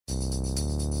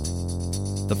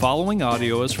The following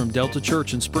audio is from Delta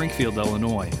Church in Springfield,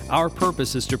 Illinois. Our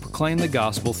purpose is to proclaim the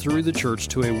gospel through the church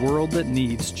to a world that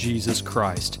needs Jesus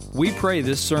Christ. We pray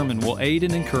this sermon will aid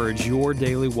and encourage your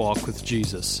daily walk with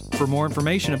Jesus. For more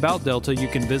information about Delta, you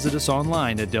can visit us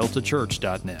online at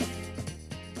deltachurch.net.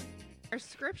 Our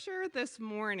scripture this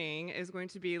morning is going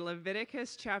to be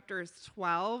Leviticus chapters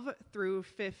 12 through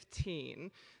 15.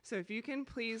 So if you can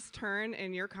please turn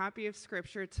in your copy of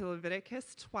scripture to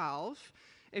Leviticus 12.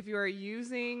 If you are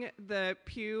using the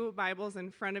pew Bibles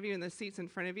in front of you and the seats in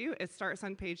front of you, it starts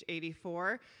on page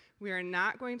 84. We are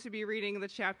not going to be reading the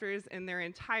chapters in their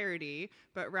entirety,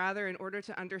 but rather in order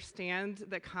to understand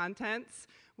the contents,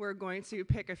 we're going to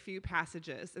pick a few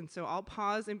passages. And so I'll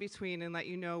pause in between and let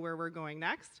you know where we're going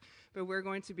next. But we're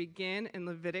going to begin in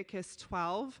Leviticus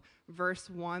 12, verse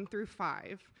 1 through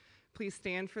 5. Please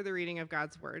stand for the reading of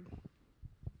God's word.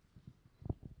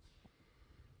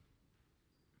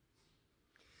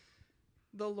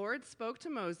 The Lord spoke to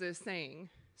Moses, saying,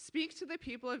 "Speak to the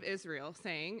people of Israel,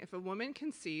 saying, if a woman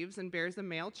conceives and bears a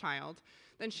male child,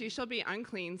 then she shall be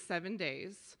unclean 7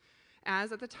 days.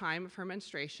 As at the time of her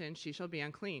menstruation, she shall be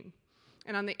unclean.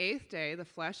 And on the 8th day, the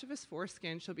flesh of his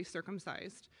foreskin shall be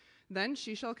circumcised. Then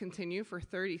she shall continue for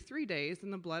 33 days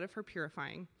in the blood of her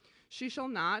purifying. She shall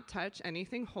not touch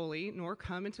anything holy, nor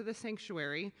come into the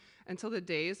sanctuary until the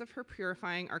days of her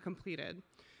purifying are completed.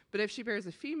 But if she bears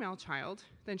a female child,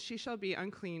 then she shall be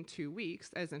unclean 2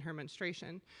 weeks, as in her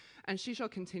menstruation, and she shall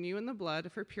continue in the blood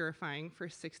of her purifying for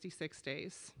 66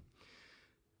 days.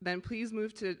 Then please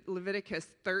move to Leviticus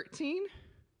 13,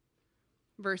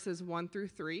 verses 1 through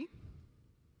 3.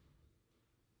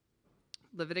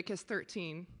 Leviticus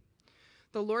 13.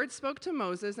 The Lord spoke to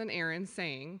Moses and Aaron,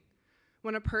 saying,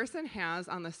 when a person has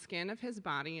on the skin of his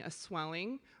body a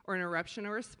swelling or an eruption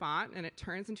or a spot, and it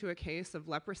turns into a case of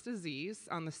leprous disease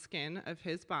on the skin of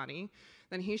his body,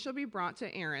 then he shall be brought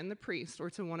to Aaron the priest,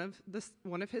 or to one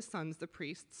of his sons the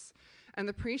priests. And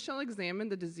the priest shall examine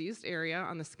the diseased area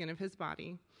on the skin of his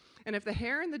body. And if the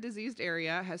hair in the diseased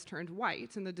area has turned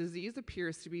white, and the disease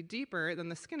appears to be deeper than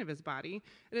the skin of his body,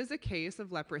 it is a case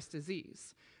of leprous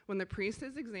disease. When the priest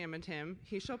has examined him,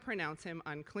 he shall pronounce him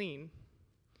unclean.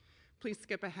 Please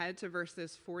skip ahead to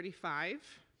verses 45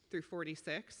 through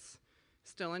 46,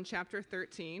 still in chapter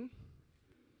 13,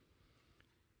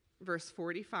 verse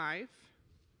 45.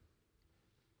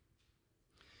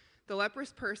 The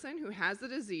leprous person who has the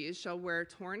disease shall wear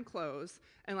torn clothes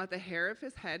and let the hair of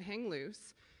his head hang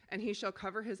loose, and he shall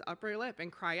cover his upper lip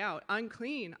and cry out,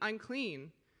 unclean,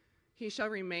 unclean. He shall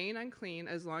remain unclean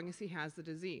as long as he has the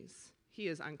disease. He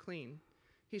is unclean.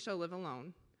 He shall live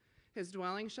alone. His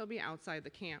dwelling shall be outside the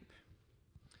camp.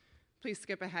 Please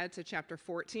skip ahead to chapter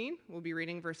 14. We'll be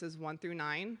reading verses 1 through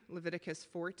 9. Leviticus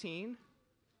 14,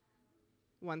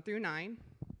 1 through 9.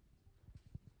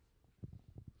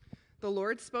 The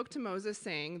Lord spoke to Moses,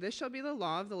 saying, this shall be the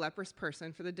law of the leprous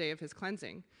person for the day of his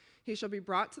cleansing. He shall be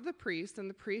brought to the priest, and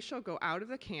the priest shall go out of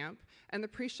the camp, and the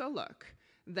priest shall look.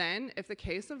 Then, if the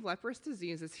case of leprous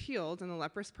disease is healed in the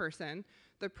leprous person,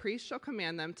 the priest shall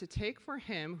command them to take for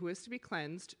him who is to be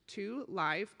cleansed 2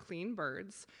 live, clean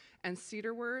birds, and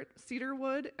cedar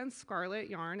wood, and scarlet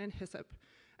yarn, and hyssop.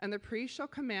 And the priest shall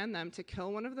command them to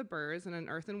kill one of the birds in an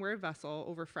earthenware vessel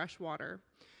over fresh water.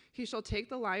 He shall take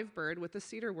the live bird with the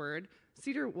cedar wood,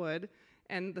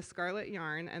 and the scarlet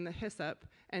yarn, and the hyssop,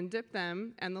 and dip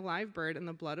them and the live bird in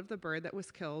the blood of the bird that was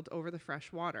killed over the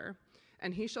fresh water.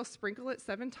 And he shall sprinkle it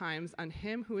 7 times on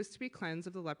him who is to be cleansed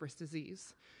of the leprous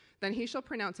disease. Then he shall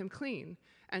pronounce him clean,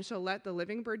 and shall let the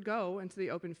living bird go into the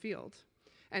open field.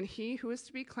 And he who is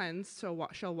to be cleansed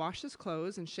shall wash his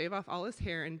clothes, and shave off all his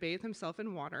hair, and bathe himself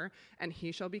in water, and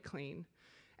he shall be clean.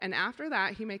 And after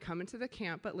that he may come into the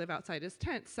camp, but live outside his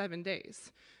tent 7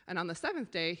 days. And on the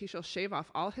 7th day he shall shave off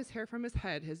all his hair from his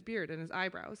head, his beard, and his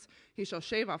eyebrows. He shall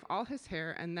shave off all his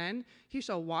hair, and then he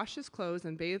shall wash his clothes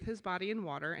and bathe his body in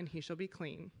water, and he shall be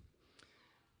clean.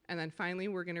 And then finally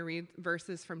we're going to read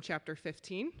verses from chapter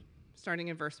 15, starting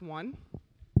in verse 1.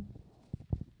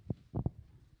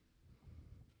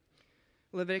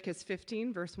 Leviticus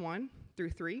 15, verse 1 through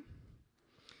 3.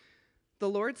 The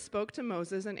Lord spoke to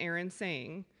Moses and Aaron,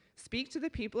 saying, speak to the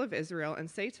people of Israel and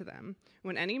say to them,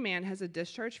 when any man has a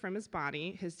discharge from his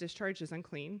body, his discharge is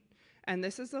unclean. And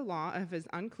this is the law of his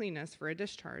uncleanness for a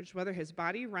discharge. Whether his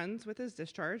body runs with his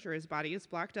discharge or his body is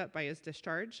blocked up by his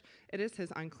discharge, it is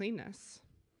his uncleanness.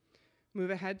 Move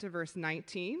ahead to verse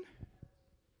 19.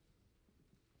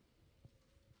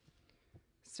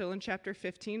 Still in chapter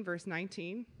 15, verse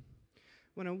 19.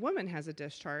 When a woman has a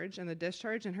discharge, and the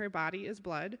discharge in her body is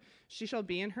blood, she shall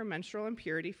be in her menstrual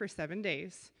impurity for 7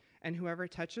 days, and whoever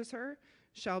touches her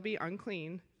shall be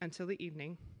unclean until the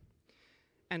evening.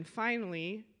 And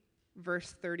finally,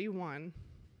 verse 31,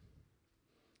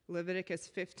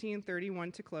 Leviticus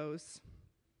 15:31 to close.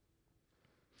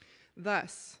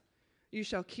 Thus, you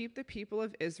shall keep the people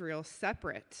of Israel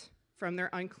separate from their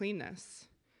uncleanness,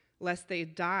 lest they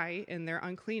die in their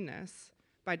uncleanness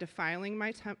by defiling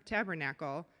my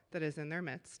tabernacle that is in their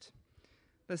midst.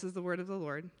 This is the word of the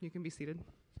Lord. You can be seated.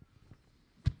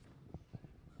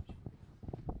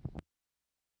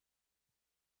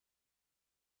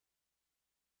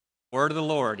 Word of the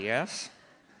Lord, yes?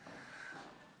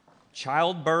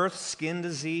 Childbirth, skin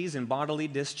disease, and bodily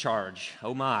discharge.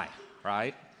 Oh my,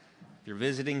 right? If you're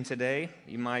visiting today,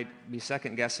 you might be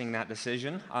second-guessing that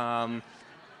decision.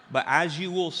 But as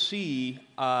you will see,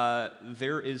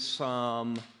 there is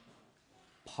some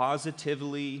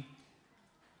positively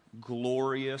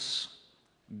glorious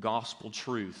gospel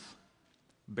truth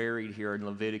buried here in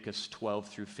Leviticus 12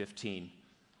 through 15.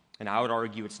 And I would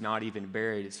argue it's not even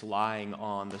buried, it's lying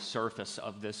on the surface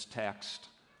of this text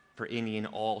for any and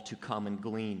all to come and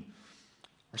glean.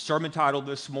 Our sermon title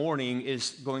this morning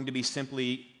is going to be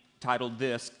simply titled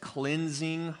this,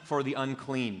 Cleansing for the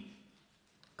Unclean.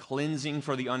 Cleansing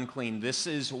for the unclean. This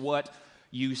is what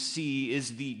you see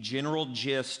is the general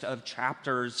gist of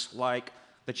chapters like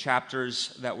the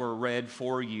chapters that were read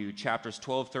for you, chapters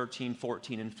 12, 13,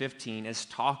 14, and 15, is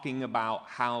talking about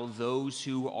how those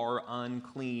who are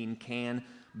unclean can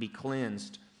be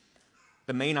cleansed.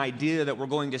 The main idea that we're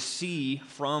going to see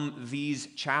from these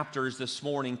chapters this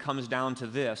morning comes down to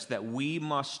this, that we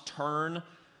must turn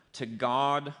to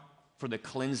God for the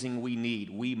cleansing we need.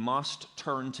 We must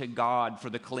turn to God for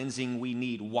the cleansing we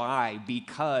need. Why?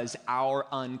 Because our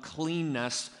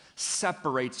uncleanness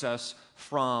separates us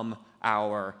from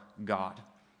our God.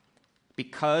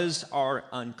 Because our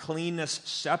uncleanness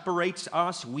separates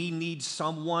us, we need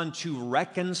someone to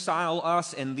reconcile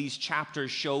us, and these chapters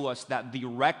show us that the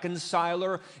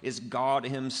reconciler is God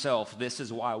Himself. This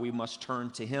is why we must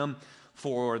turn to Him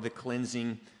for the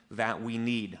cleansing that we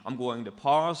need. I'm going to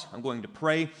pause, I'm going to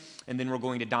pray, and then we're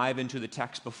going to dive into the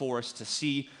text before us to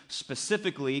see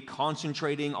specifically,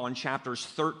 concentrating on chapters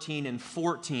 13 and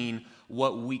 14,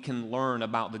 what we can learn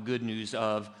about the good news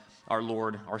of our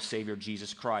Lord, our Savior,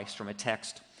 Jesus Christ, from a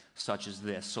text such as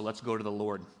this. So let's go to the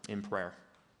Lord in prayer.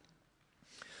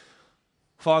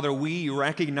 Father, we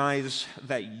recognize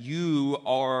that You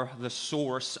are the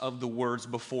source of the words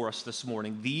before us this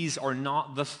morning. These are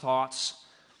not the thoughts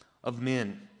of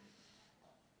men.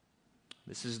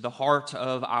 This is the heart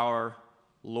of our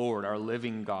Lord, our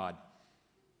living God,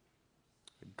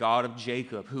 the God of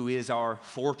Jacob, who is our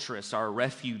fortress, our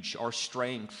refuge, our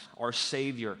strength, our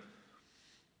Savior.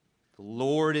 The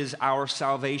Lord is our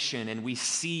salvation, and we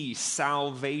see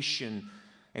salvation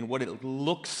and what it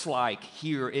looks like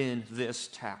here in this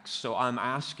text. So I'm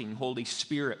asking, Holy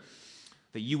Spirit,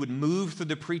 that You would move through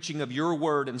the preaching of Your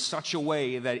word in such a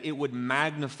way that it would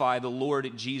magnify the Lord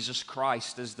Jesus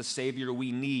Christ as the Savior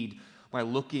we need by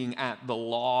looking at the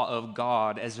law of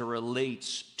God as it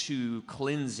relates to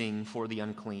cleansing for the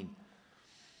unclean.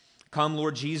 Come,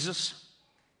 Lord Jesus,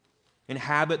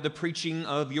 inhabit the preaching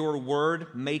of Your word.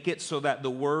 Make it so that the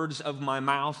words of my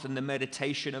mouth and the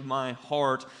meditation of my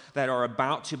heart that are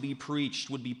about to be preached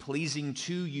would be pleasing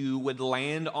to You, would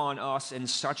land on us in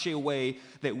such a way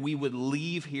that we would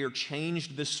leave here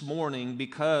changed this morning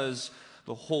because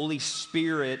the Holy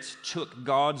Spirit took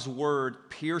God's word,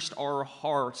 pierced our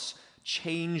hearts,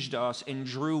 changed us, and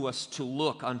drew us to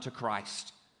look unto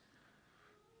Christ.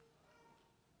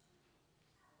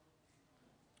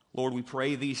 Lord, we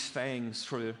pray these things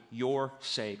for Your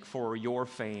sake, for Your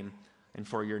fame, and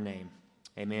for Your name.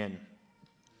 Amen.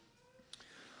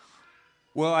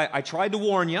 Well, I tried to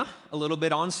warn you a little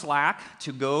bit on Slack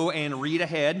to go and read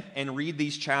ahead and read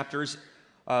these chapters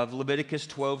of Leviticus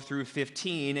 12 through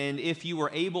 15. And if you were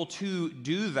able to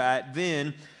do that,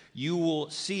 then you will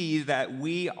see that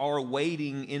we are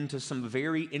wading into some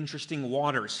very interesting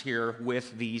waters here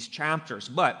with these chapters.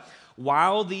 But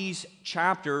while these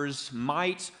chapters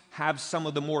might have some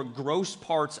of the more gross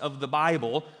parts of the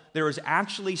Bible, there is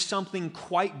actually something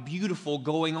quite beautiful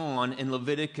going on in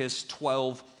Leviticus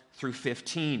 12 through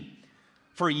 15.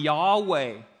 For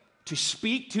Yahweh to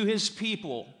speak to His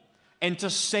people and to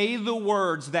say the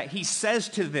words that He says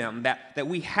to them, that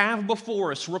we have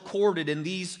before us recorded in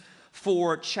these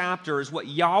 4 chapters, what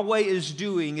Yahweh is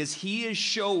doing is He is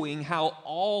showing how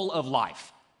all of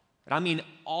life, and I mean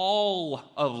all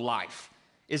of life,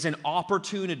 is an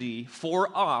opportunity for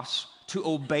us to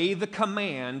obey the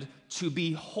command to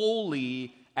be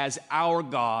holy as our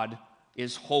God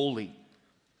is holy.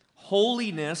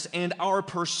 Holiness and our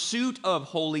pursuit of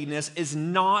holiness is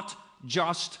not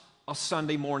just a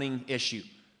Sunday morning issue.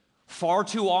 Far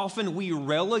too often we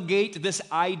relegate this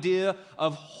idea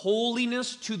of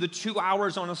holiness to the 2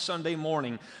 hours on a Sunday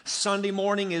morning. Sunday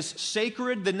morning is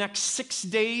sacred. The next 6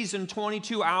 days and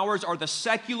 22 hours are the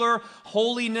secular.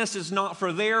 Holiness is not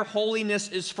for there. Holiness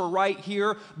is for right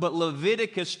here. But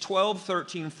Leviticus 12,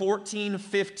 13, 14,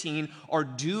 15 are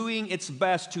doing its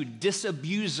best to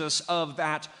disabuse us of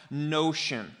that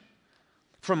notion.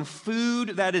 From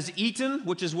food that is eaten,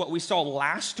 which is what we saw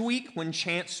last week when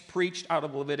Chance preached out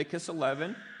of Leviticus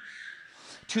 11,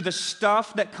 to the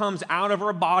stuff that comes out of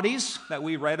our bodies that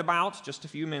we read about just a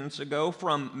few minutes ago,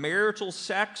 from marital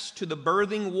sex to the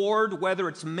birthing ward, whether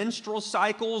it's menstrual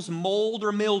cycles, mold,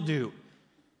 or mildew.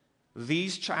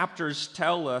 These chapters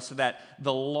tell us that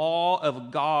the law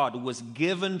of God was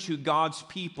given to God's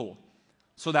people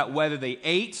so that whether they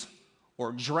ate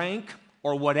or drank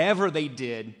or whatever they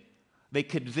did, they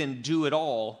could then do it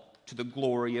all to the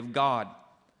glory of God.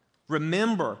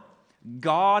 Remember,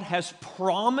 God has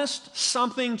promised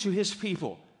something to his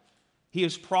people. He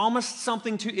has promised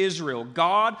something to Israel.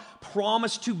 God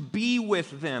promised to be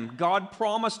with them. God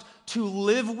promised to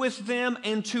live with them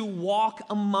and to walk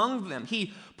among them.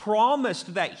 He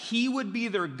promised that he would be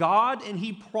their God, and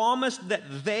he promised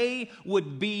that they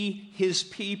would be his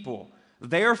people.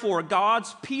 Therefore,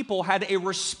 God's people had a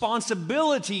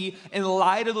responsibility in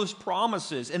light of those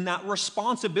promises, and that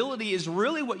responsibility is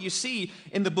really what you see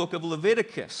in the book of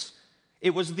Leviticus.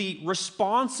 It was the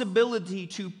responsibility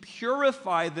to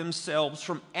purify themselves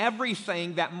from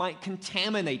everything that might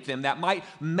contaminate them, that might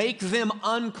make them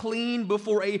unclean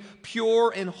before a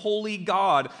pure and holy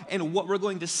God. And what we're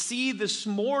going to see this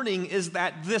morning is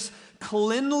that this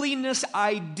cleanliness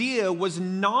idea was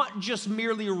not just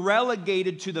merely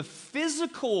relegated to the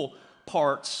physical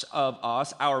parts of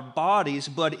us, our bodies,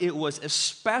 but it was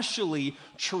especially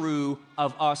true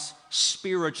of us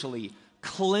spiritually.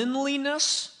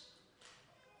 Cleanliness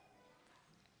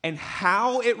and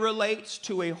how it relates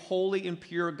to a holy and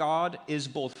pure God is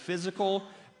both physical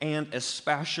and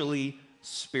especially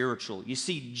spiritual. You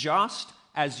see, just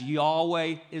as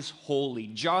Yahweh is holy,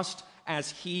 just as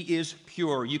he is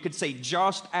pure, you could say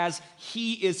just as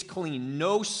he is clean,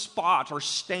 no spot or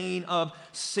stain of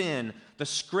sin, the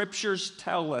scriptures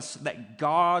tell us that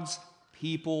God's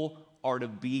people are to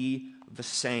be the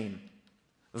same.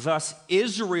 Thus,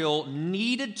 Israel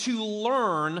needed to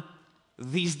learn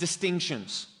these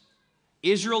distinctions.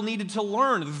 Israel needed to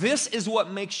learn this is what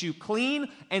makes you clean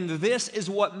and this is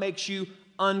what makes you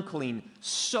unclean,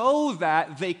 so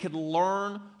that they could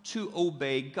learn to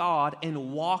obey God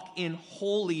and walk in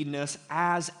holiness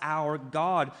as our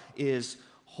God is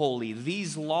holy.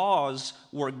 These laws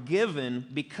were given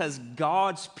because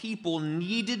God's people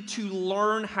needed to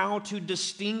learn how to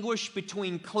distinguish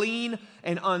between clean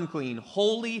and unclean,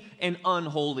 holy and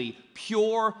unholy,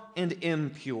 pure and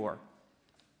impure.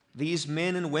 These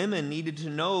men and women needed to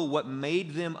know what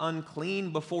made them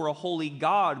unclean before a holy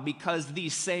God, because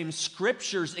these same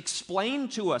scriptures explain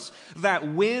to us that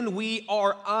when we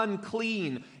are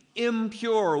unclean,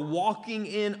 impure, walking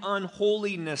in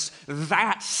unholiness,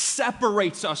 that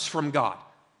separates us from God.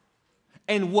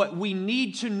 And what we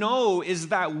need to know is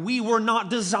that we were not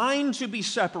designed to be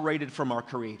separated from our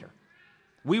Creator.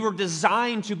 We were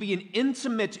designed to be in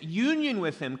intimate union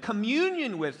with him,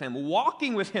 communion with him,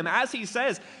 walking with him, as he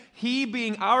says, he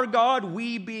being our God,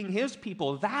 we being his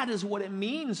people. That is what it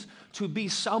means to be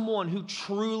someone who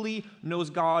truly knows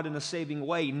God in a saving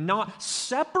way, not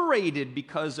separated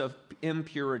because of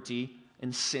impurity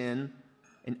and sin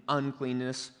and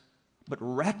uncleanness, but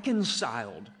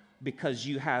reconciled because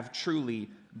you have truly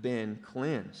been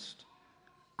cleansed.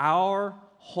 Our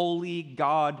holy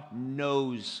God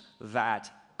knows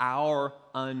that our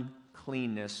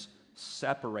uncleanness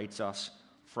separates us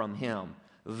from him.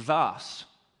 Thus,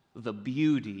 the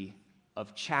beauty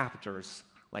of chapters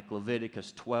like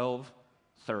Leviticus 12,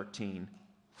 13,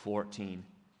 14,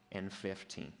 and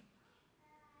 15.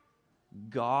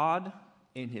 God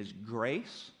in his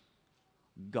grace,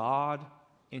 God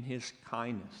in his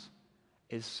kindness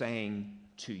is saying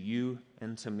to you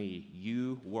and to me,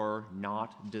 you were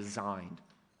not designed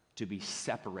to be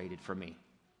separated from me.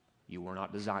 You were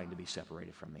not designed to be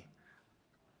separated from me.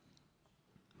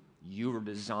 You were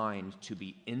designed to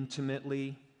be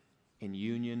intimately in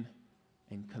union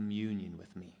and communion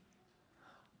with me.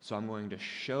 So I'm going to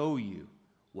show you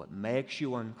what makes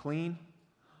you unclean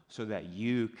so that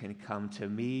you can come to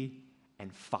me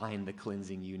and find the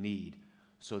cleansing you need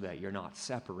so that you're not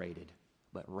separated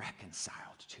but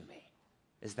reconciled to me.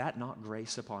 Is that not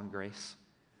grace upon grace?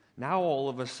 Now all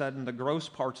of a sudden the gross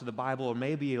parts of the Bible are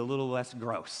maybe a little less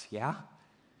gross, yeah?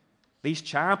 These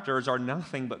chapters are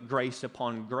nothing but grace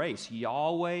upon grace.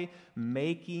 Yahweh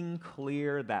making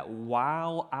clear that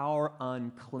while our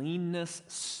uncleanness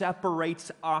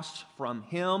separates us from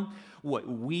Him, what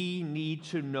we need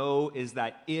to know is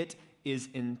that it is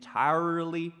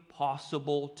entirely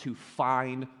possible to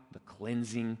find the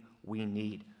cleansing we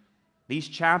need. These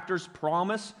chapters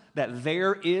promise that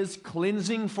there is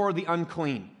cleansing for the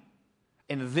unclean.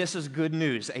 And this is good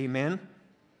news, amen?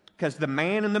 Because the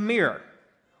man in the mirror,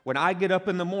 when I get up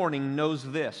in the morning, knows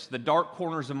this: the dark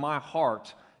corners of my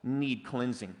heart need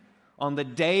cleansing. On the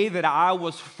day that I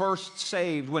was first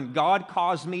saved, when God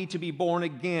caused me to be born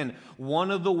again, one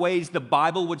of the ways the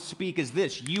Bible would speak is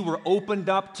this: you were opened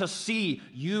up to see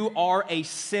you are a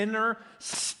sinner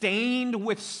stained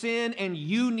with sin, and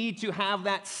you need to have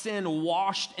that sin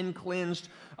washed and cleansed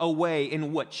away.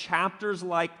 And what chapters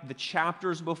like the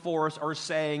chapters before us are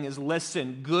saying is,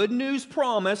 listen, good news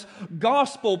promise,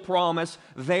 gospel promise,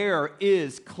 there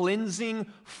is cleansing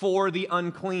for the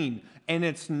unclean. And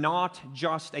it's not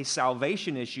just a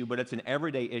salvation issue, but it's an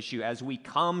everyday issue. As we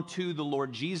come to the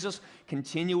Lord Jesus,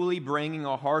 continually bringing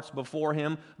our hearts before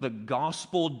Him, the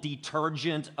gospel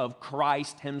detergent of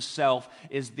Christ Himself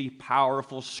is the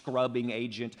powerful scrubbing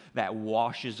agent that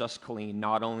washes us clean,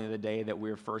 not only the day that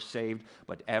we're first saved,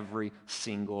 but every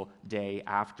single day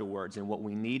afterwards. And what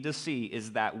we need to see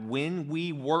is that when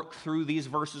we work through these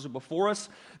verses before us,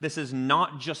 this is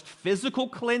not just physical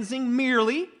cleansing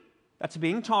merely that's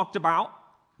being talked about.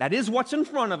 That is what's in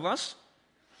front of us.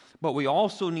 But we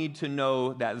also need to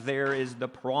know that there is the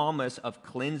promise of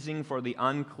cleansing for the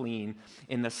unclean,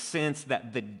 in the sense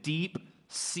that the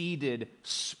deep-seated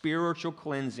spiritual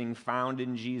cleansing found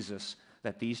in Jesus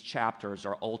that these chapters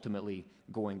are ultimately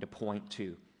going to point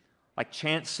to. Like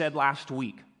Chance said last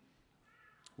week,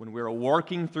 when we were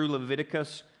working through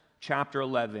Leviticus chapter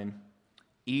 11,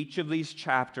 each of these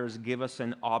chapters give us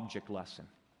an object lesson.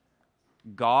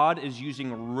 God is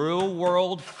using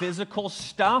real-world physical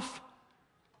stuff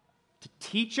to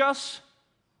teach us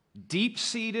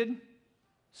deep-seated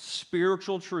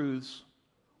spiritual truths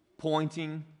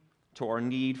pointing to our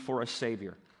need for a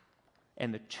Savior.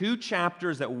 And the two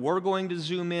chapters that we're going to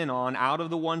zoom in on out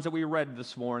of the ones that we read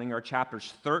this morning are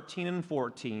chapters 13 and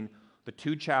 14, the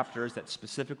two chapters that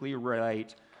specifically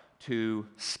relate to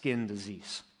skin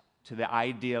disease, to the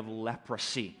idea of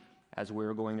leprosy, as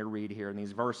we're going to read here in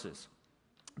these verses.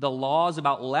 The laws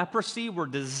about leprosy were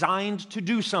designed to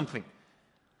do something.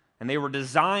 And they were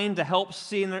designed to help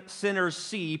sinners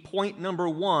see, point number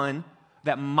one,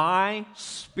 that my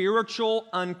spiritual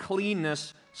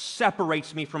uncleanness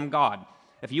separates me from God.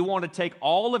 If you want to take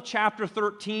all of chapter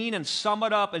 13 and sum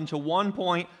it up into one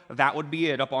point, that would be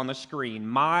it up on the screen.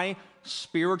 My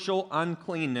spiritual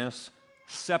uncleanness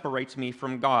separates me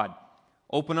from God.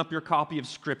 Open up your copy of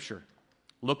Scripture.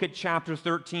 Look at chapter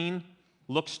 13.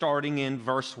 Look starting in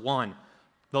verse 1.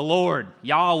 The Lord,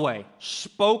 Yahweh,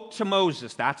 spoke to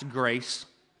Moses, that's grace,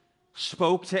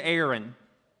 spoke to Aaron.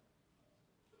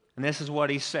 And this is what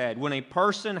he said: when a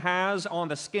person has on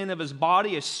the skin of his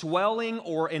body a swelling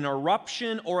or an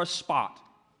eruption or a spot,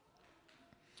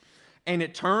 and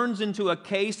it turns into a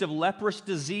case of leprous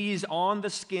disease on the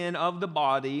skin of the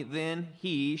body, then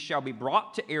he shall be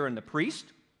brought to Aaron the priest,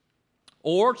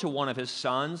 or to one of his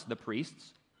sons, the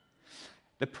priests.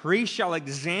 The priest shall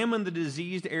examine the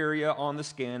diseased area on the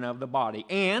skin of the body.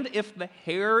 And if the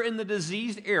hair in the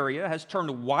diseased area has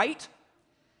turned white,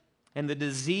 and the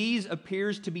disease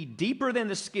appears to be deeper than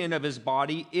the skin of his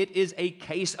body, it is a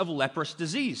case of leprous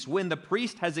disease. When the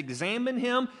priest has examined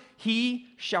him, he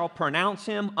shall pronounce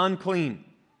him unclean.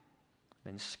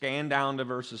 Then scan down to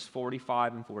verses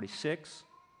 45 and 46.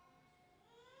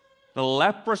 The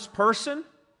leprous person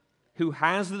who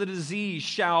has the disease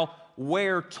shall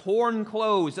wear torn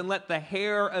clothes and let the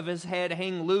hair of his head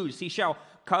hang loose. He shall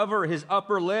cover his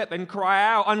upper lip and cry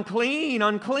out, unclean,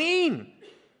 unclean.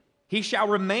 He shall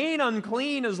remain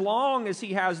unclean as long as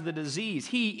he has the disease.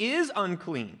 He is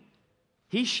unclean.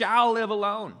 He shall live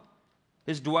alone.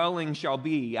 His dwelling shall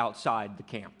be outside the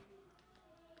camp.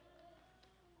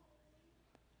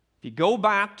 If you go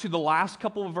back to the last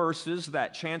couple of verses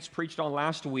that Chance preached on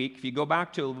last week, if you go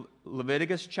back to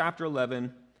Leviticus chapter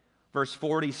 11, verse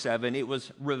 47, it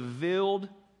was revealed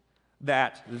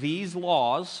that these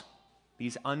laws,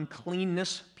 these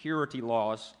uncleanness, purity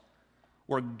laws,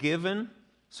 were given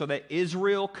so that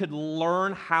Israel could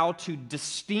learn how to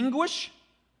distinguish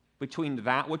between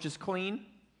that which is clean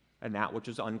and that which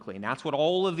is unclean. That's what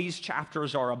all of these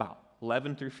chapters are about,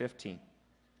 11 through 15.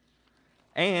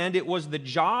 And it was the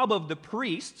job of the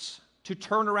priests to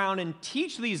turn around and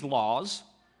teach these laws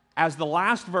as the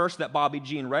last verse that Bobby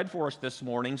Jean read for us this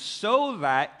morning, so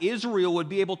that Israel would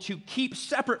be able to keep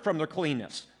separate from their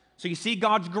cleanness. So you see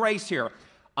God's grace here.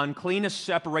 Uncleanness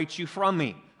separates you from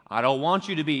me. I don't want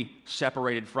you to be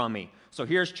separated from me. So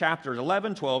here's chapters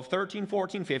 11, 12, 13,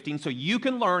 14, 15, so you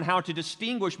can learn how to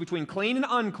distinguish between clean and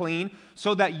unclean,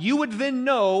 so that you would then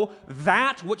know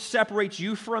that which separates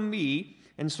you from me,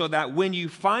 and so that when you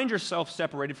find yourself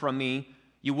separated from me,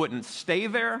 you wouldn't stay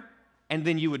there, and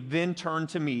then you would then turn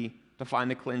to me to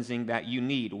find the cleansing that you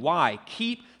need. Why?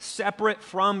 Keep separate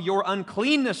from your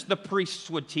uncleanness, the priests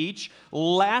would teach,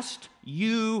 lest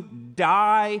you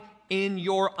die in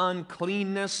your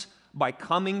uncleanness by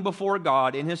coming before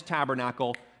God in His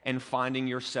tabernacle and finding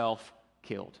yourself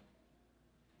killed.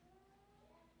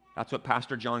 That's what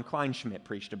Pastor John Kleinschmidt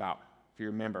preached about, if you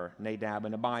remember, Nadab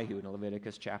and Abihu in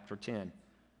Leviticus chapter 10.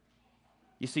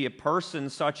 You see, a person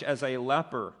such as a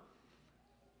leper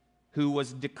who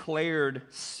was declared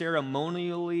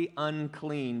ceremonially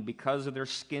unclean because of their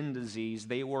skin disease,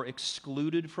 they were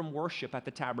excluded from worship at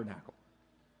the tabernacle.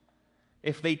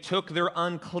 If they took their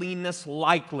uncleanness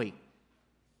lightly,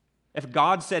 if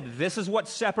God said, this is what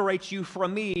separates you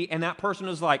from me, and that person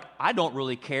was like, I don't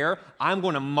really care, I'm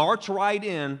going to march right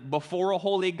in before a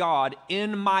holy God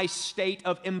in my state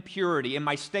of impurity, in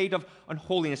my state of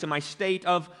unholiness, in my state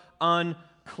of uncleanness.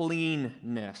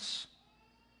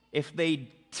 If they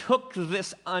took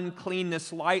this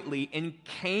uncleanness lightly and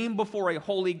came before a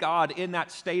holy God in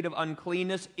that state of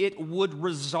uncleanness, it would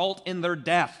result in their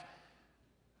death.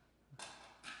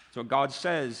 That's what God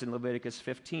says in Leviticus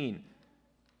 15.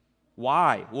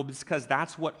 Why? Well, because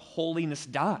that's what holiness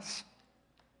does.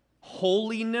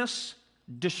 Holiness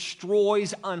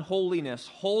destroys unholiness.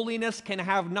 Holiness can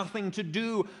have nothing to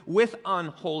do with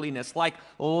unholiness. Like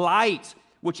light,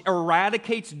 which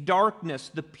eradicates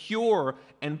darkness, the pure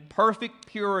and perfect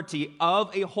purity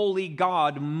of a holy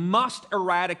God must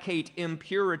eradicate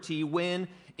impurity when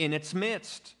in its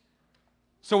midst.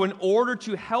 So in order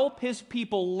to help His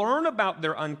people learn about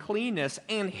their uncleanness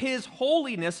and His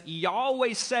holiness,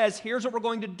 Yahweh says, here's what we're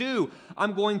going to do.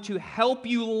 I'm going to help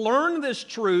you learn this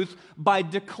truth by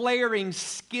declaring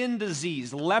skin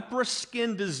disease, leprous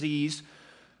skin disease.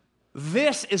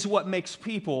 This is what makes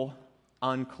people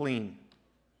unclean.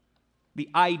 The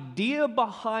idea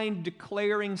behind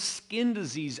declaring skin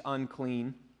disease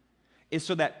unclean is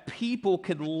so that people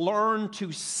could learn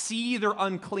to see their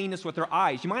uncleanness with their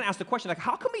eyes. You might ask the question, like,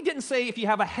 how come He didn't say if you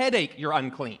have a headache, you're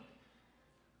unclean?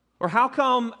 Or how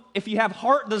come if you have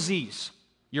heart disease,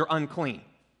 you're unclean?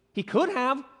 He could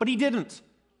have, but He didn't.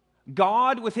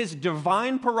 God, with His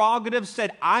divine prerogative,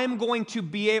 said, I'm going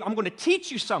to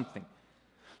teach you something.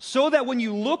 So that when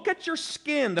you look at your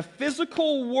skin, the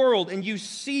physical world, and you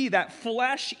see that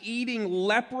flesh-eating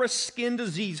leprous skin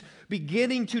disease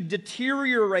beginning to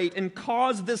deteriorate and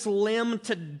cause this limb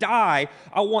to die,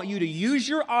 I want you to use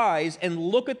your eyes and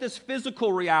look at this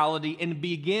physical reality and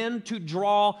begin to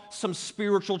draw some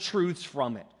spiritual truths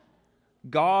from it.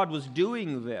 God was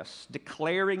doing this,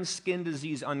 declaring skin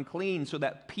disease unclean so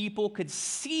that people could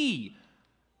see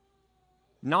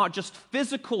not just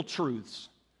physical truths,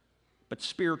 but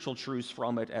spiritual truths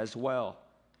from it as well.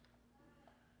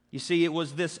 You see, it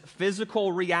was this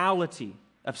physical reality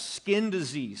of skin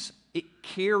disease. It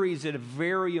carries a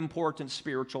very important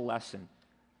spiritual lesson.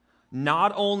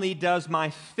 Not only does my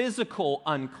physical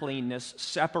uncleanness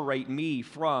separate me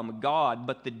from God,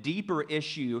 but the deeper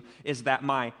issue is that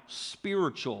my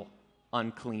spiritual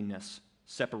uncleanness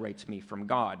separates me from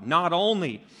God. Not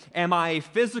only am I a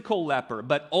physical leper,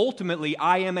 but ultimately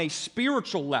I am a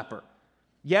spiritual leper.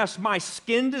 Yes, my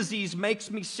skin disease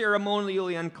makes me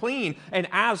ceremonially unclean, and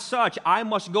as such, I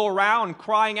must go around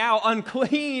crying out,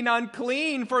 unclean,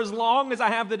 unclean, for as long as I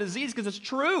have the disease, because it's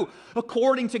true.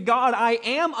 According to God, I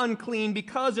am unclean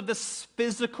because of this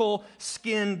physical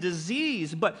skin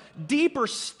disease. But deeper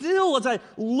still, as I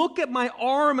look at my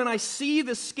arm and I see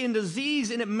the skin disease,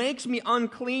 and it makes me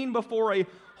unclean before a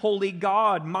holy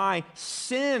God, my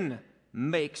sin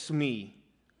makes me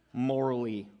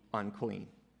morally unclean.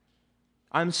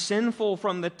 I'm sinful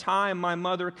from the time my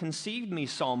mother conceived me,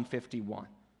 Psalm 51.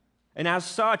 And as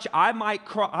such, I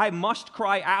must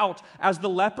cry out as the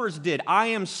lepers did. I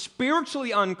am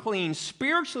spiritually unclean,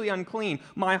 spiritually unclean.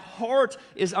 My heart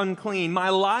is unclean. My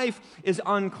life is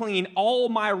unclean. All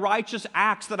my righteous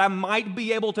acts that I might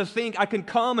be able to think I can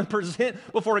come and present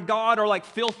before God are like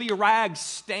filthy rags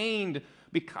stained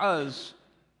because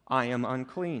I am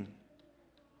unclean.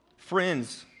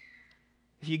 Friends,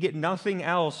 if you get nothing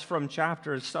else from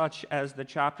chapters such as the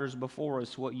chapters before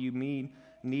us, what you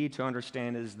need to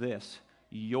understand is this: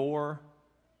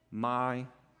 my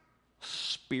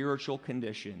spiritual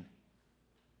condition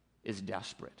is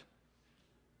desperate.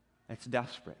 It's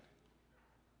desperate.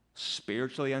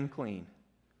 Spiritually unclean,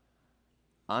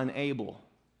 unable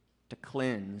to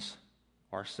cleanse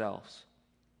ourselves.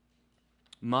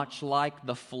 Much like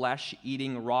the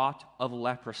flesh-eating rot of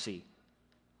leprosy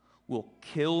will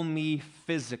kill me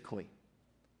physically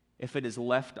if it is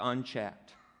left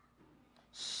unchecked,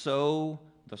 so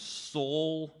the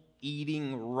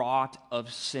soul-eating rot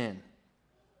of sin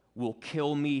will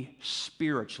kill me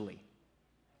spiritually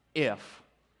if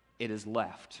it is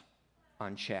left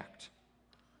unchecked.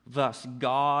 Thus,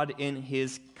 God, in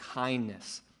His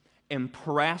kindness,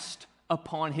 impressed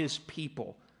upon His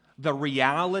people the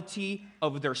reality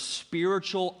of their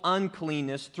spiritual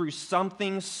uncleanness through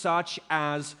something such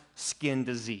as skin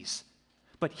disease.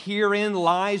 But herein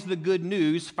lies the good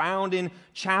news found in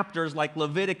chapters like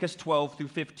Leviticus 12 through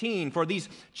 15. For these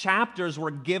chapters were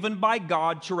given by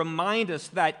God to remind us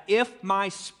that if my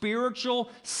spiritual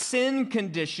sin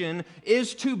condition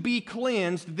is to be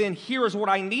cleansed, then here is what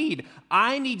I need.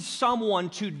 I need someone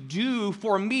to do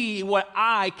for me what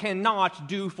I cannot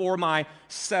do for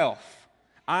myself.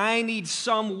 I need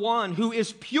someone who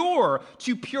is pure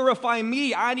to purify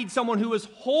me. I need someone who is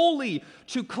holy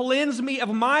to cleanse me of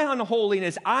my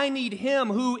unholiness. I need Him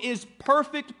who is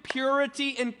perfect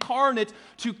purity incarnate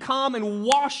to come and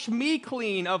wash me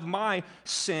clean of my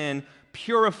sin,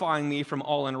 purifying me from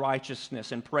all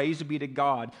unrighteousness. And praise be to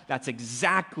God, that's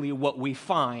exactly what we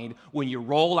find when you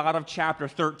roll out of chapter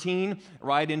 13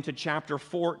 right into chapter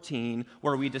 14,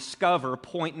 where we discover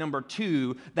point number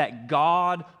 2, that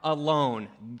God alone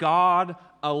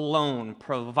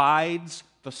provides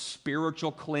the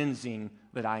spiritual cleansing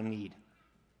that I need.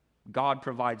 God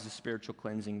provides the spiritual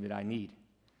cleansing that I need.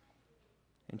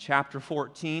 In chapter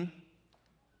 14,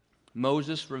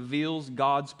 Moses reveals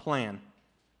God's plan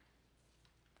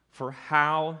for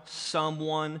how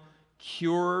someone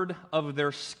cured of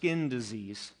their skin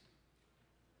disease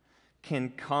can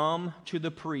come to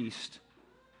the priest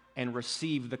and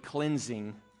receive the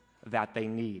cleansing that they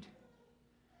need.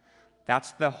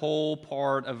 That's the whole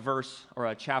part of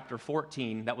chapter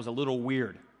 14 that was a little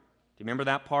weird. Do you remember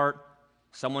that part?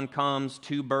 Someone comes,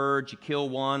 2 birds, you kill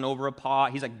one over a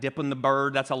pot. He's like dipping the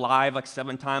bird that's alive like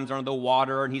 7 times under the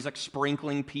water, and he's like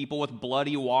sprinkling people with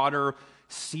bloody water,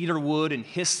 cedar wood and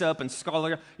hyssop and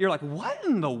scarlet. You're like, what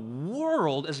in the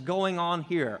world is going on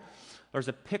here? There's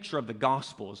a picture of the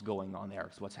gospel is going on there.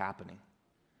 It's what's happening.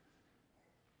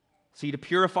 See, to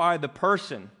purify the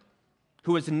person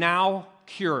who is now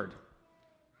cured,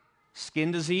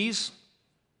 skin disease,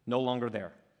 no longer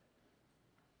there.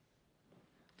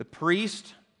 The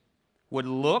priest would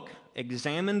look,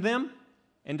 examine them,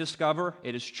 and discover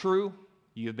it is true,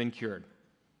 you have been cured.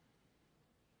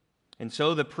 And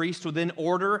so the priest would then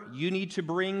order, you need to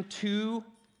bring 2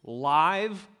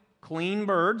 live, clean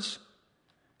birds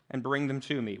and bring them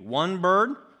to me. 1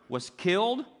 bird was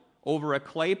killed over a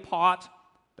clay pot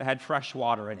that had fresh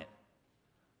water in it.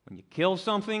 When you kill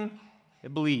something,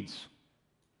 it bleeds.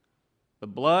 The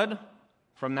blood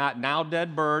from that now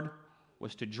dead bird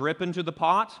was to drip into the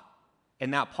pot,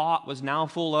 and that pot was now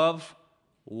full of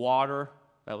water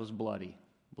that was bloody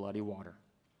water.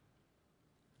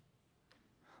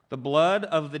 The blood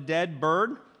of the dead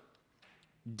bird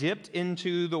dipped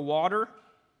into the water.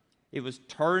 It was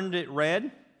turned it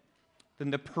red.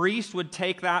 Then the priest would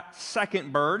take that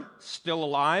second bird, still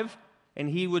alive, and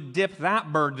he would dip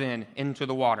that bird then into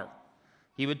the water.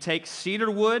 He would take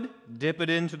cedar wood, dip it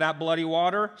into that bloody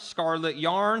water, scarlet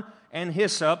yarn, and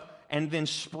hyssop, and then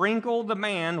sprinkle the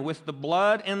man with the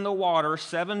blood and the water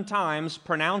 7 times,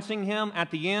 pronouncing him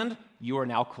at the end, you are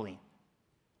now clean.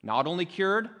 Not only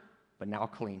cured, but now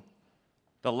clean.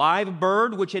 The live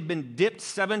bird, which had been dipped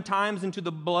 7 times into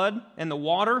the blood and the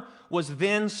water, was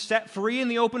then set free in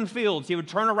the open fields. He would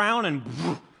turn around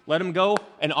and let him go,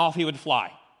 and off he would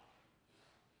fly.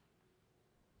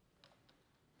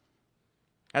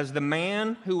 As the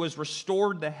man who was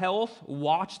restored to health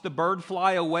watched the bird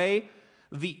fly away,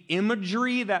 the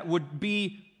imagery that would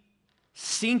be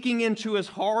sinking into his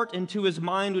heart, into his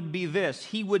mind would be this.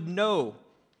 He would know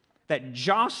that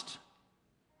just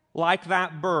like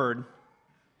that bird,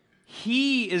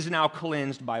 he is now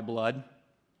cleansed by blood.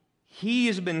 He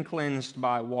has been cleansed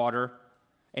by water,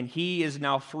 and he is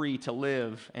now free to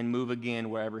live and move again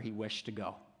wherever he wished to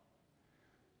go.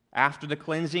 After the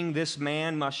cleansing, this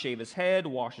man must shave his head,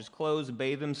 wash his clothes,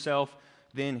 bathe himself.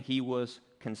 Then he was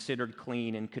considered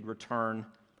clean and could return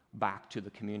back to the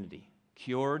community.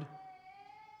 Cured,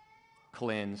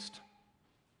 cleansed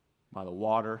by the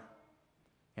water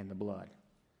and the blood.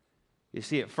 You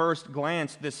see, at first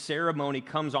glance, this ceremony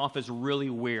comes off as really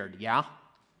weird, yeah?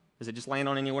 Does it just land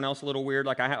on anyone else a little weird?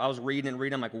 Like I was reading,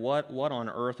 I'm like, what on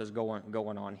earth is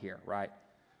going on here, right?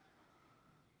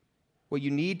 What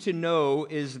you need to know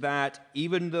is that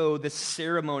even though this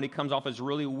ceremony comes off as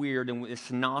really weird and it's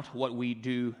not what we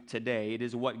do today, it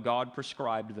is what God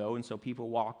prescribed, though, and so people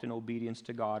walked in obedience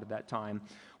to God at that time.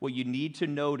 What you need to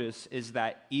notice is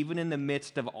that even in the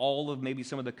midst of all of maybe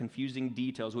some of the confusing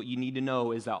details, what you need to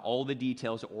know is that all the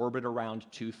details orbit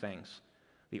around two things.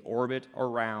 They orbit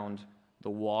around the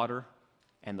water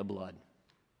and the blood.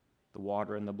 The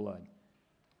water and the blood.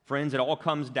 Friends, it all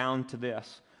comes down to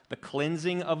this. The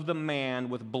cleansing of the man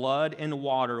with blood and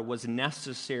water was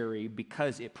necessary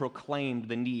because it proclaimed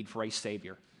the need for a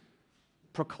Savior.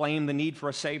 Proclaimed the need for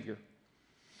a Savior.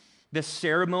 This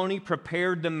ceremony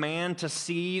prepared the man to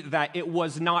see that it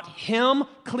was not him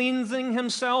cleansing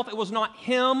himself, it was not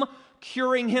him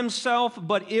curing himself,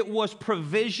 but it was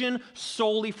provision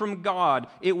solely from God.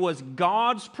 It was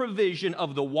God's provision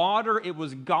of the water, it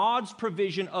was God's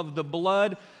provision of the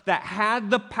blood that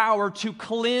had the power to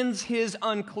cleanse his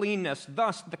uncleanness.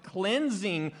 Thus, the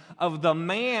cleansing of the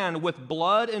man with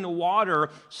blood and water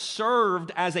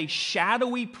served as a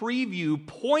shadowy preview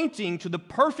pointing to the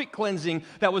perfect cleansing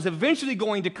that was eventually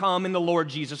going to come in the Lord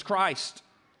Jesus Christ.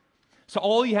 So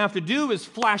all you have to do is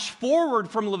flash forward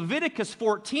from Leviticus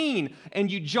 14 and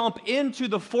you jump into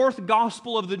the fourth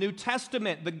gospel of the New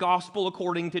Testament, the gospel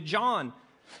according to John.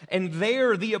 And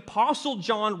there the Apostle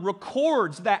John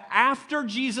records that after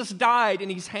Jesus died and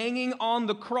he's hanging on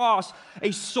the cross,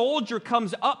 a soldier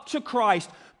comes up to Christ,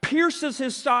 pierces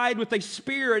his side with a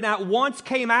spear, and at once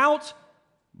came out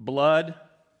blood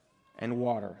and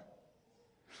water.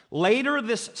 Later,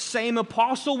 this same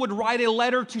apostle would write a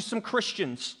letter to some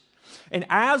Christians. And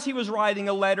as he was writing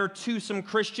a letter to some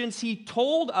Christians, he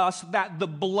told us that the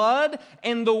blood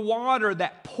and the water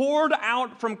that poured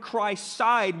out from Christ's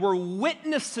side were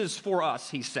witnesses for us,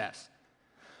 he says.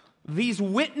 These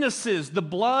witnesses, the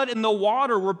blood and the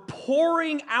water, were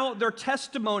pouring out their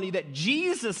testimony that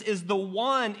Jesus is the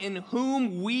one in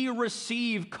whom we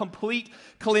receive complete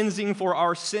cleansing for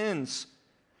our sins.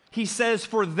 He says,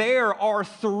 "For there are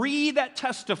three that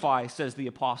testify," says the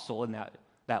apostle in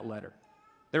that letter.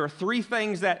 There are three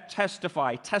things that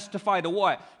testify. Testify to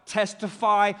what?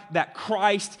 Testify that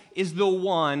Christ is the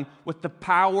one with the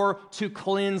power to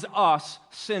cleanse us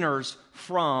sinners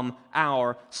from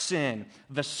our sin.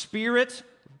 The Spirit,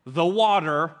 the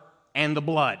water, and the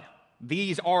blood.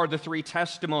 These are the three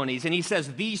testimonies. And he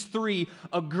says these three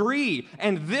agree.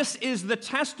 And this is the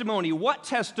testimony. What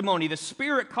testimony? The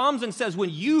Spirit comes and says,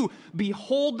 when you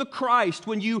behold the Christ,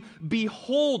 when you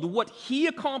behold what he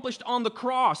accomplished on the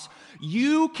cross,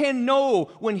 you can know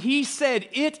when he said,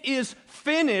 "It is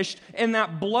finished," and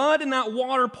that blood and that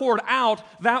water poured out,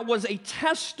 that was a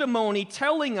testimony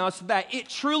telling us that it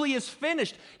truly is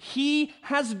finished. He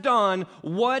has done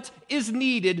what is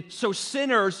needed so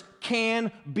sinners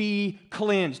can be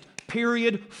cleansed.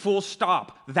 Period, full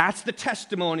stop. That's the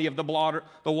testimony of the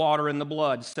water and the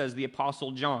blood, says the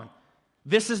Apostle John.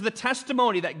 This is the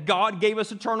testimony that God gave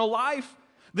us eternal life.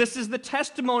 This is the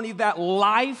testimony that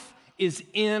life is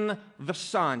in the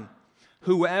Son.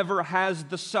 Whoever has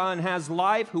the Son has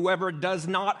life. Whoever does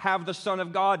not have the Son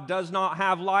of God does not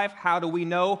have life. How do we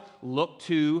know? Look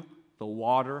to the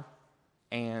water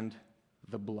and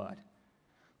the blood.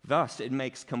 Thus, it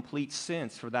makes complete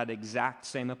sense for that exact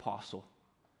same apostle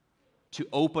to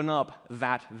open up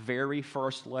that very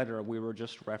first letter we were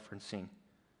just referencing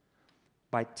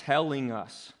by telling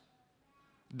us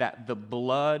that the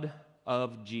blood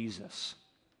of Jesus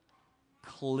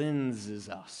cleanses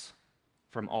us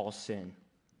from all sin.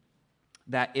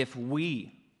 That if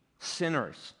we,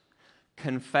 sinners,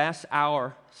 confess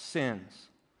our sins,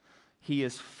 he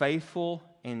is faithful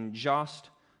and just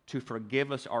to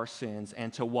forgive us our sins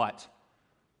and to what?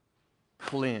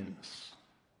 Cleanse.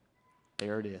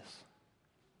 There it is.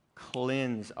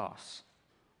 Cleanse us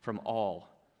from all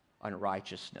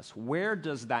unrighteousness. Where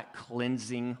does that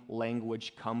cleansing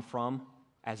language come from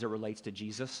as it relates to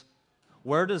Jesus?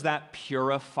 Where does that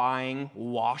purifying,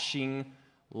 washing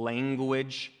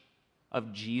language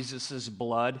of Jesus'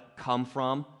 blood come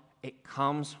from? It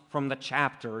comes from the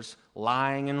chapters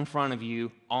lying in front of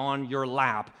you on your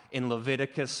lap in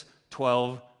Leviticus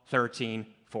 12, 13,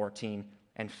 14,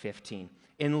 and 15.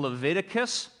 In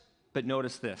Leviticus, but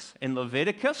notice this, in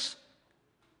Leviticus,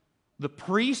 the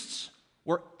priests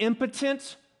were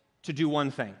impotent to do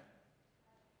one thing.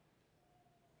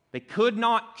 They could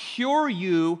not cure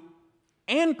you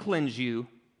and cleanse you.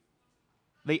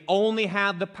 They only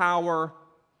had the power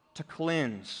to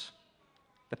cleanse.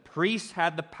 The priests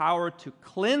had the power to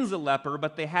cleanse a leper,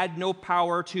 but they had no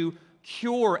power to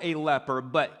cure a leper,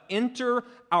 but enter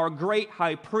our great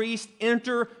high priest,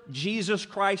 enter Jesus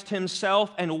Christ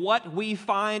himself. And what we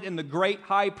find in the great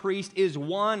high priest is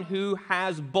one who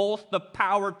has both the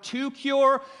power to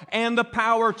cure and the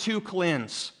power to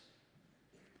cleanse.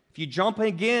 If you jump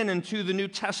again into the New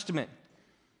Testament,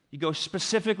 you go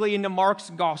specifically into Mark's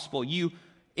gospel, you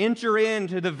enter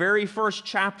into the very first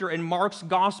chapter in Mark's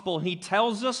gospel, and he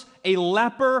tells us a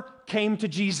leper came to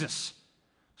Jesus.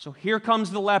 So here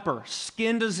comes the leper,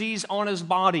 skin disease on his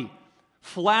body.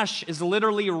 Flesh is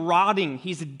literally rotting.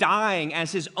 He's dying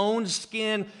as his own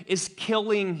skin is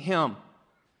killing him.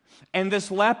 And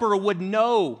this leper would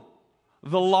know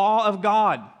the law of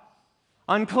God.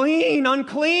 Unclean,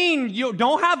 unclean. You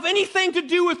don't have anything to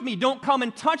do with me. Don't come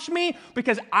and touch me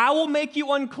because I will make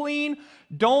you unclean.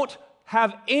 Don't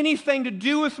have anything to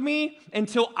do with me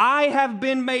until I have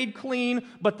been made clean.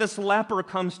 But this leper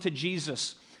comes to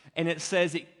Jesus. And it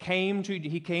says he came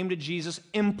to Jesus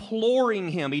imploring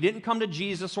him. He didn't come to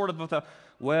Jesus sort of with a,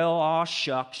 well, aw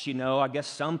shucks, I guess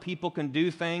some people can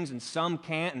do things and some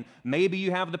can't, and maybe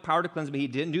you have the power to cleanse me. He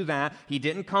didn't do that. He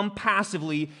didn't come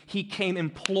passively. He came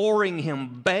imploring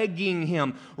him, begging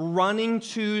him, running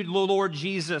to the Lord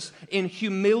Jesus in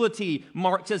humility.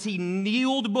 Mark says he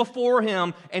kneeled before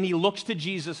him, and he looks to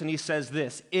Jesus and he says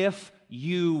this, if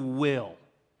you will,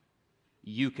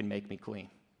 you can make me clean.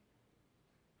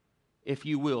 If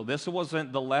you will. This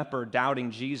wasn't the leper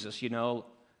doubting Jesus,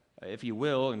 if you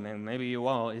will, and maybe you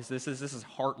won't. This is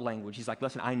heart language. He's like,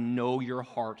 listen, I know your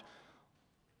heart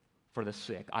for the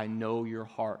sick. I know your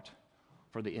heart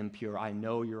for the impure. I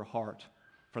know your heart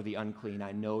for the unclean.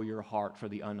 I know your heart for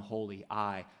the unholy.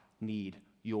 I need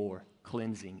your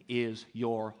cleansing. Is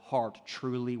your heart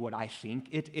truly what I think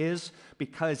it is?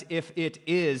 Because if it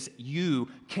is, you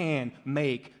can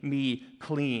make me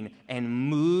clean. And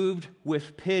moved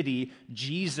with pity,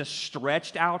 Jesus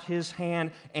stretched out his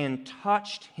hand and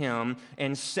touched him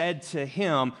and said to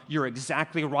him, you're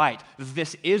exactly right.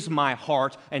 This is my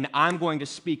heart, and I'm going to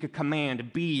speak a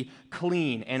command, be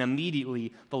clean. And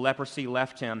immediately the leprosy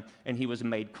left him, and he was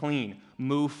made clean.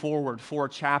 Move forward 4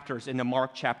 chapters into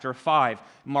Mark chapter 5.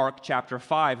 Mark chapter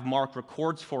 5, Mark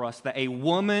records for us that a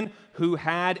woman who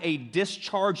had a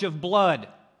discharge of blood,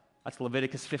 that's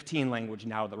Leviticus 15 language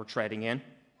now that we're treading in,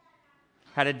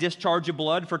 had a discharge of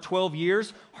blood for 12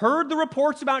 years, heard the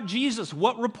reports about Jesus.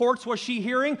 What reports was she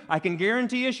hearing? I can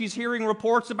guarantee you she's hearing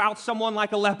reports about someone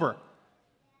like a leper.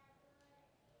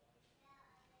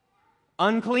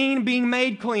 Unclean being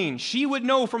made clean. She would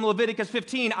know from Leviticus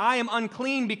 15, I am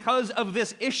unclean because of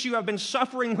this issue I've been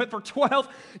suffering with for 12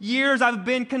 years. I've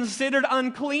been considered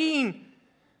unclean.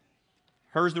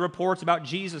 Heard the reports about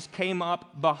Jesus, came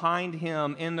up behind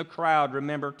him in the crowd,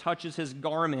 remember, touches his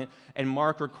garment, and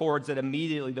Mark records that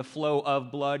immediately the flow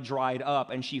of blood dried up,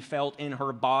 and she felt in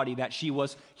her body that she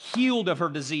was healed of her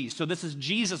disease. So this is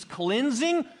Jesus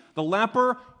cleansing the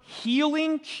leper,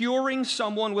 healing, curing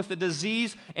someone with the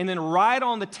disease, and then right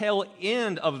on the tail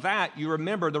end of that, you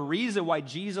remember the reason why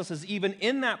Jesus is even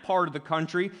in that part of the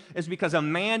country is because a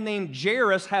man named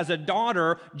Jairus has a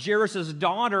daughter. Jairus'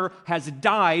 daughter has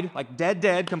died, like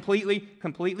dead,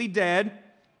 completely dead.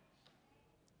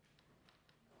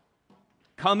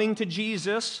 Coming to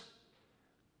Jesus,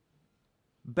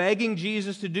 begging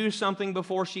Jesus to do something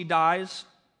before she dies.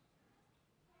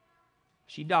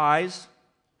 She dies.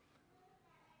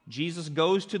 Jesus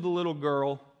goes to the little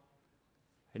girl,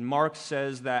 and Mark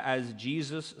says that as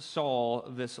Jesus saw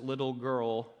this little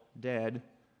girl dead,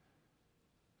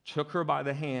 took her by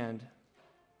the hand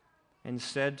and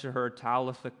said to her,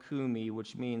 Talitha Kumi,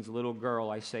 which means, little girl,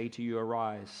 I say to you,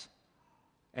 arise.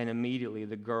 And immediately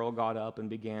the girl got up and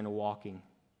began walking.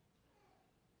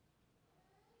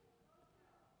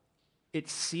 It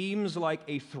seems like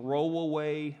a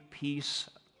throwaway piece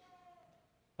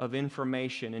of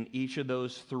information in each of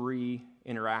those 3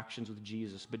 interactions with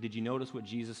Jesus. But did you notice what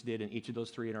Jesus did in each of those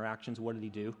 3 interactions? What did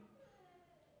he do?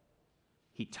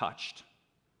 He touched.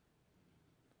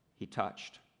 He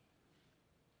touched.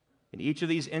 In each of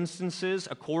these instances,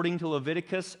 according to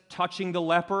Leviticus, touching the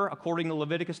leper, according to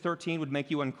Leviticus 13, would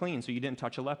make you unclean, so you didn't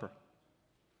touch a leper.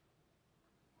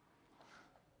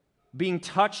 Being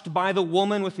touched by the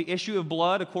woman with the issue of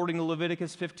blood, according to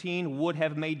Leviticus 15, would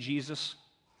have made Jesus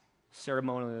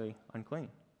ceremonially unclean.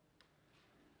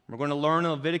 We're going to learn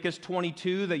in Leviticus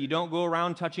 22 that you don't go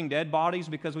around touching dead bodies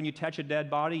because when you touch a dead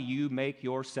body, you make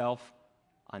yourself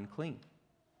unclean.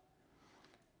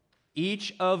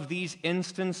 Each of these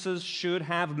instances should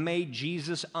have made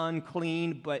Jesus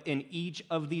unclean, but in each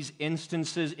of these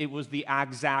instances, it was the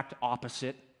exact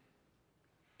opposite.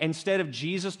 Instead of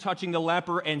Jesus touching the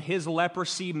leper and his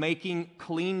leprosy making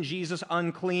clean Jesus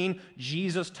unclean,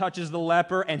 Jesus touches the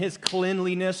leper and his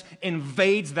cleanliness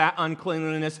invades that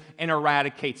uncleanliness and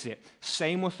eradicates it.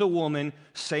 Same with the woman,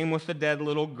 same with the dead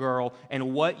little girl.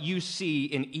 And what you see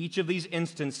in each of these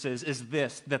instances is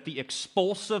this, that the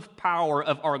expulsive power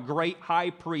of our great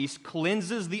high priest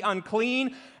cleanses the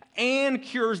unclean and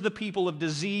cures the people of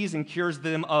disease and cures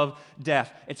them of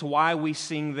death. It's why we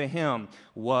sing the hymn,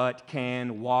 "What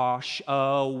can wash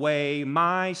away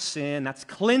my sin?" That's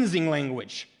cleansing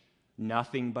language.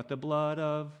 "Nothing but the blood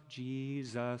of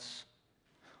Jesus."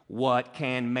 "What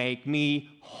can make me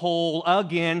whole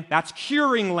again?" That's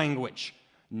curing language.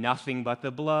 "Nothing but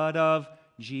the blood of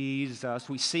Jesus."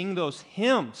 We sing those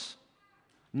hymns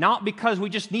not because we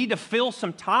just need to fill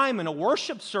some time in a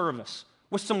worship service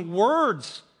with some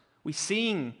words. We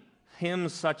sing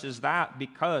hymns such as that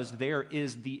because there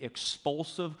is the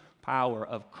expulsive power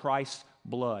of Christ's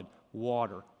blood,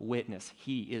 water, witness.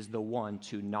 He is the one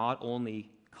to not only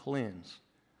cleanse,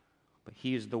 but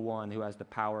he is the one who has the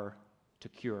power to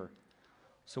cure.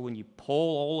 So when you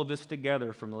pull all of this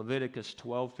together from Leviticus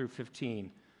 12 through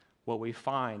 15, what we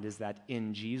find is that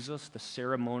in Jesus, the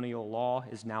ceremonial law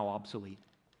is now obsolete.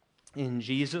 In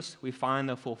Jesus, we find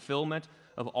the fulfillment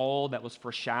of all that was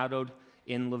foreshadowed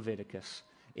in Leviticus.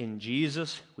 In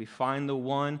Jesus, we find the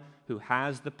one who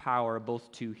has the power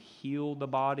both to heal the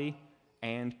body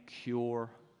and cure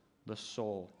the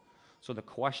soul. So the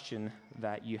question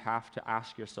that you have to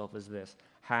ask yourself is this: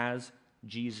 has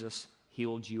Jesus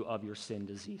healed you of your sin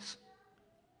disease?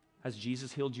 Has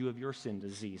Jesus healed you of your sin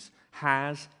disease?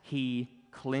 Has he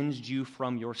cleansed you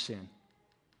from your sin?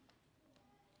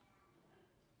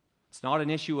 It's not an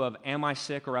issue of am I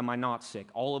sick or am I not sick.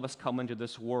 All of us come into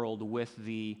this world with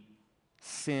the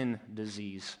sin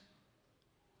disease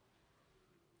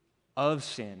of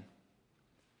sin,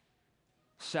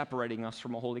 separating us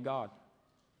from a holy God.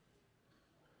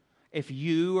 If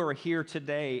you are here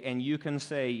today and you can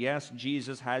say, yes,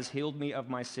 Jesus has healed me of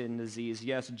my sin disease,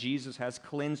 yes, Jesus has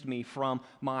cleansed me from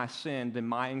my sin, then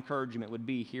my encouragement would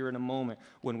be here in a moment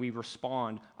when we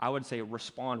respond, I would say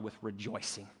respond with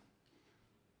rejoicing.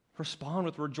 Respond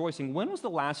with rejoicing. When was the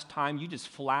last time you just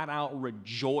flat out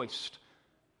rejoiced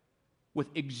with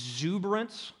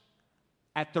exuberance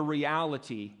at the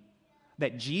reality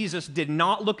that Jesus did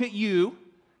not look at you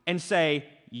and say,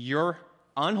 you're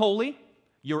unholy,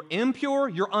 you're impure,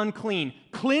 you're unclean.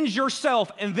 Cleanse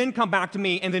yourself and then come back to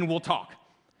me and then we'll talk.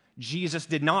 Jesus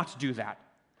did not do that.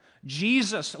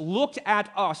 Jesus looked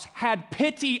at us, had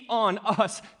pity on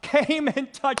us, came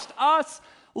and touched us,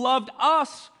 loved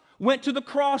us, went to the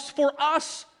cross for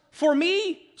us, for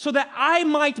me, so that I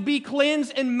might be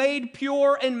cleansed and made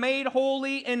pure and made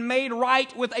holy and made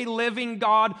right with a living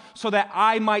God, so that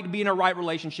I might be in a right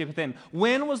relationship with him.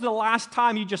 When was the last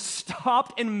time you just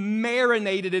stopped and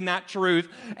marinated in that truth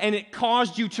and it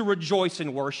caused you to rejoice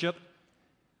in worship?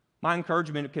 My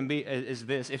encouragement is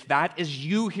this: if that is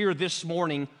you here this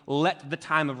morning, let the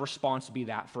time of response be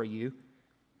that for you.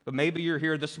 But maybe you're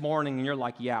here this morning and you're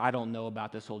like, yeah, I don't know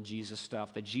about this whole Jesus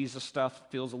stuff. The Jesus stuff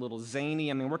feels a little zany.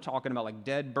 I mean, we're talking about like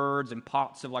dead birds and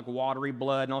pots of like watery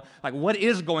blood and all. Like, what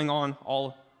is going on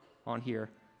all on here?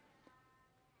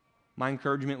 My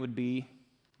encouragement would be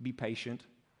patient.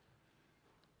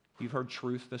 You've heard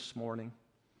truth this morning.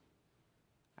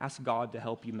 Ask God to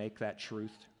help you make that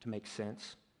truth to make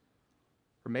sense.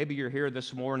 Or maybe you're here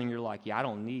this morning, you're like, yeah, I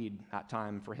don't need that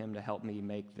time for him to help me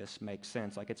make this make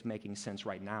sense. Like it's making sense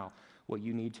right now. What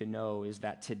you need to know is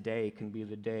that today can be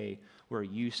the day where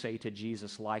you say to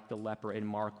Jesus, like the leper in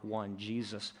Mark 1,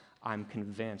 Jesus, I'm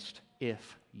convinced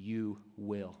if you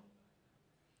will,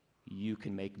 you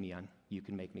can make me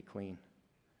clean.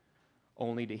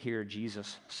 Only to hear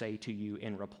Jesus say to you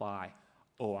in reply,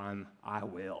 oh, I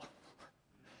will.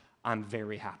 I'm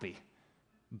very happy.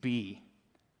 Be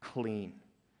clean.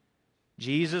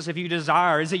 Jesus, if you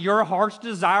desire, is it your heart's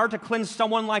desire to cleanse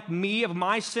someone like me of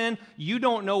my sin? You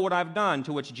don't know what I've done.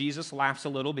 To which Jesus laughs a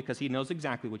little because he knows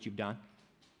exactly what you've done.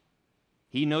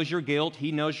 He knows your guilt.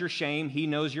 He knows your shame. He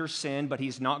knows your sin, but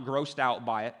he's not grossed out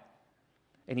by it.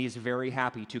 And he's very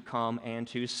happy to come and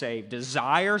to save.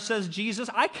 Desire, says Jesus,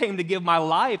 I came to give my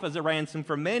life as a ransom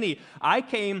for many. I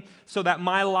came so that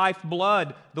my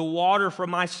lifeblood, the water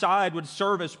from my side, would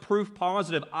serve as proof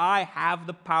positive. I have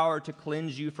the power to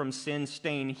cleanse you from sin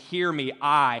stain. Hear me,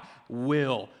 I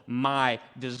will. My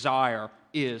desire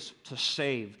is to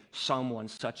save someone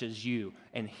such as you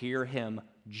and hear him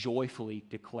joyfully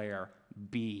declare,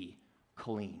 be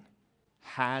clean.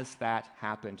 Has that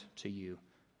happened to you?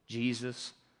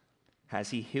 Jesus, has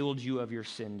he healed you of your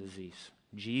sin disease?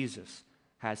 Jesus,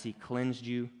 has he cleansed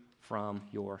you from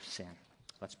your sin?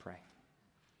 Let's pray.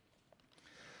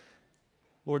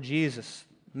 Lord Jesus,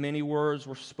 many words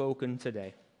were spoken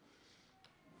today,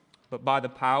 but by the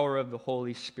power of the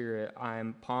Holy Spirit, I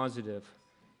am positive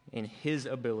in His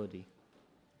ability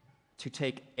to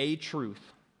take a truth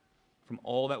from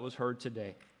all that was heard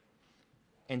today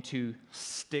and to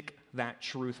stick that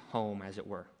truth home, as it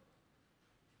were.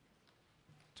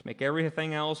 To make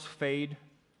everything else fade,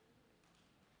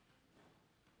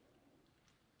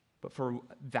 but for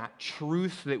that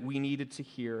truth that we needed to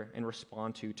hear and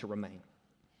respond to remain.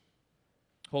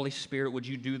 Holy Spirit, would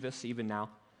you do this even now?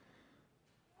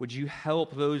 Would you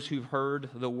help those who've heard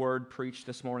the word preached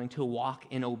this morning to walk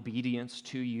in obedience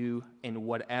to you in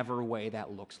whatever way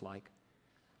that looks like?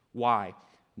 Why?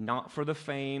 Not for the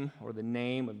fame or the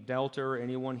name of Delta or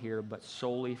anyone here, but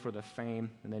solely for the fame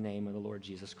and the name of the Lord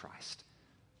Jesus Christ.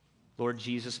 Lord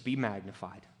Jesus, be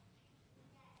magnified.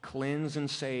 Cleanse and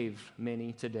save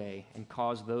many today, and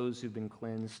cause those who've been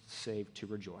cleansed, saved, to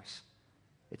rejoice.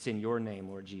 It's in your name,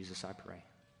 Lord Jesus, I pray.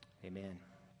 Amen.